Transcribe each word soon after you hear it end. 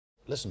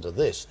listen to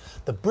this.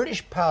 The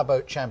British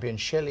powerboat champion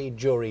Shelley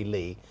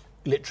Jory-Leigh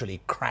literally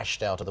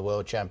crashed out of the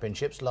World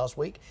Championships last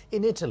week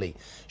in Italy.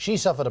 She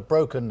suffered a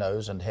broken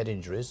nose and head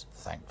injuries.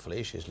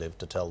 Thankfully, she's lived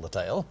to tell the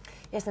tale.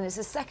 Yes, and it's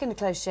the second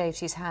close shave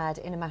she's had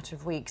in a matter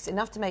of weeks,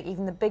 enough to make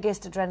even the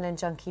biggest adrenaline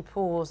junkie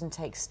pause and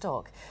take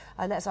stock.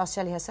 Let's ask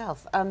Shelley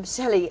herself.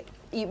 Shelley,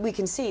 we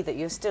can see that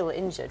you're still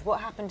injured. What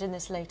happened in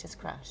this latest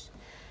crash?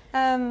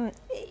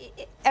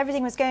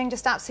 Everything was going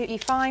just absolutely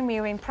fine. We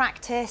were in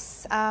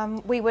practice.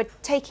 We were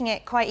taking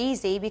it quite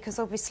easy because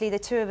obviously the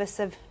two of us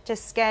have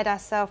just scared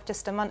ourselves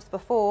just a month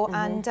before,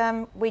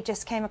 and we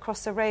just came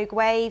across a rogue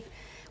wave.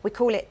 We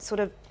call it sort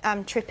of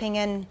tripping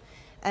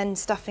and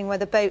stuffing, where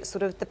the boat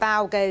sort of, the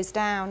bow goes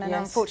down, and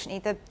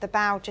unfortunately the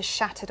bow just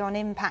shattered on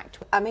impact.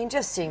 I mean,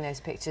 just seeing those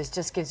pictures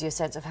just gives you a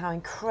sense of how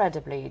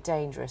incredibly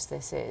dangerous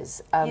this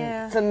is.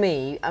 For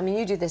me, I mean,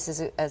 you do this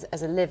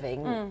as a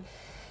living.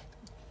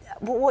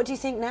 What do you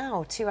think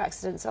now, 2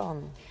 accidents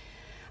on?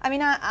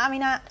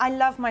 I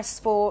love my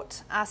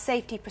sport. Our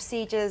safety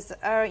procedures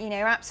are,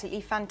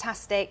 absolutely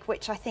fantastic,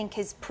 which I think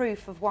is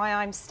proof of why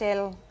I'm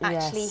still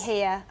actually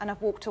here, and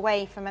I've walked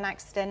away from an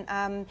accident.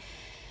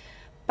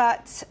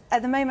 But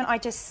at the moment, I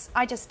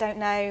just don't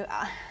know.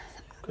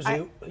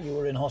 Because you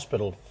were in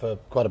hospital for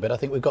quite a bit. I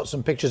think we've got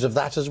some pictures of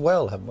that as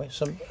well, haven't we?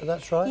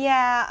 That's right.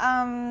 Yeah,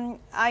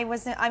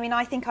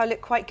 I think I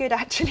look quite good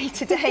actually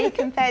today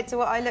compared to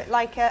what I looked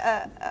like.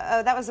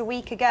 That was a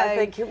week ago.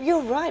 I think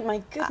you're right.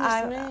 My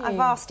goodness me. A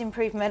vast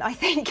improvement, I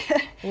think.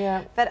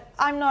 Yeah. But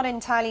I'm not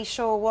entirely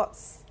sure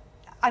what's.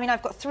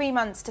 I've got 3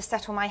 months to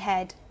settle my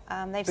head.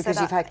 They've because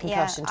said you've had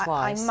concussion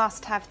twice. I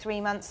must have 3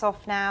 months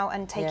off now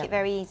and take it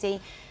very easy.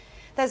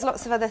 There's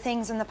lots of other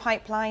things in the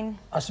pipeline.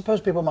 I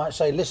suppose people might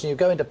say, listen, you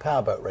go into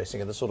powerboat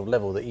racing at the sort of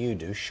level that you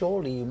do,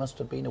 surely you must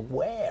have been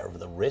aware of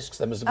the risks.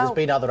 There's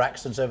been other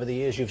accidents over the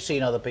years, you've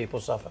seen other people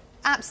suffer.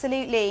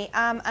 Absolutely,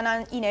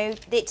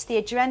 it's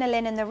the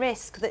adrenaline and the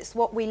risk that's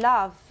what we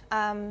love.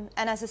 And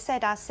as I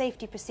said, our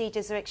safety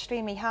procedures are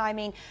extremely high. I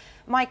mean,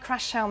 my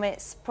crash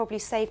helmets probably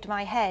saved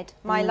my head.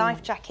 My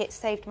life jacket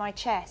saved my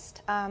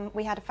chest.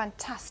 We had a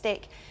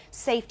fantastic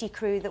safety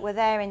crew that were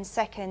there in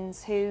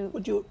seconds who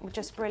were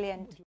just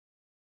brilliant.